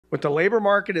With the labor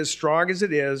market as strong as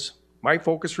it is, my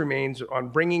focus remains on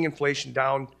bringing inflation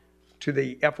down to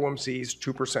the FOMC's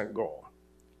 2% goal.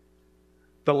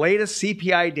 The latest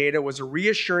CPI data was a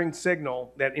reassuring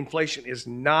signal that inflation is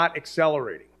not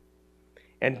accelerating.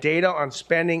 And data on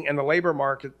spending and the labor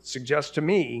market suggests to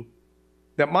me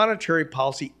that monetary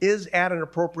policy is at an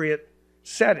appropriate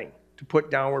setting to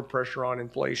put downward pressure on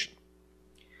inflation.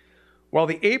 While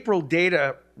the April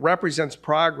data represents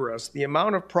progress, the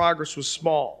amount of progress was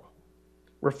small,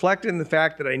 reflecting the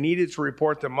fact that I needed to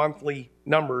report the monthly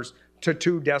numbers to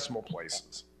 2 decimal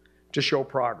places to show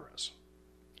progress.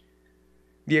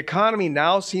 The economy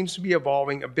now seems to be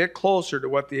evolving a bit closer to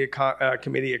what the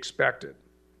committee expected.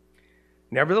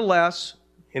 Nevertheless,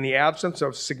 in the absence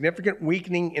of significant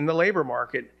weakening in the labor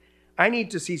market, I need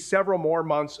to see several more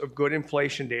months of good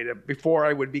inflation data before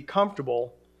I would be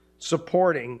comfortable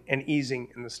supporting and easing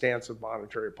in the stance of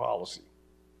monetary policy.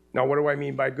 Now, what do I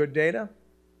mean by good data?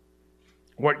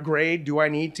 What grade do I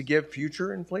need to give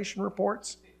future inflation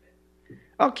reports?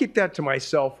 I'll keep that to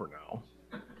myself for now.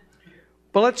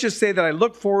 But let's just say that I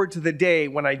look forward to the day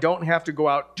when I don't have to go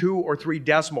out 2 or 3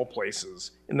 decimal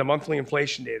places in the monthly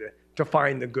inflation data to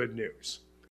find the good news.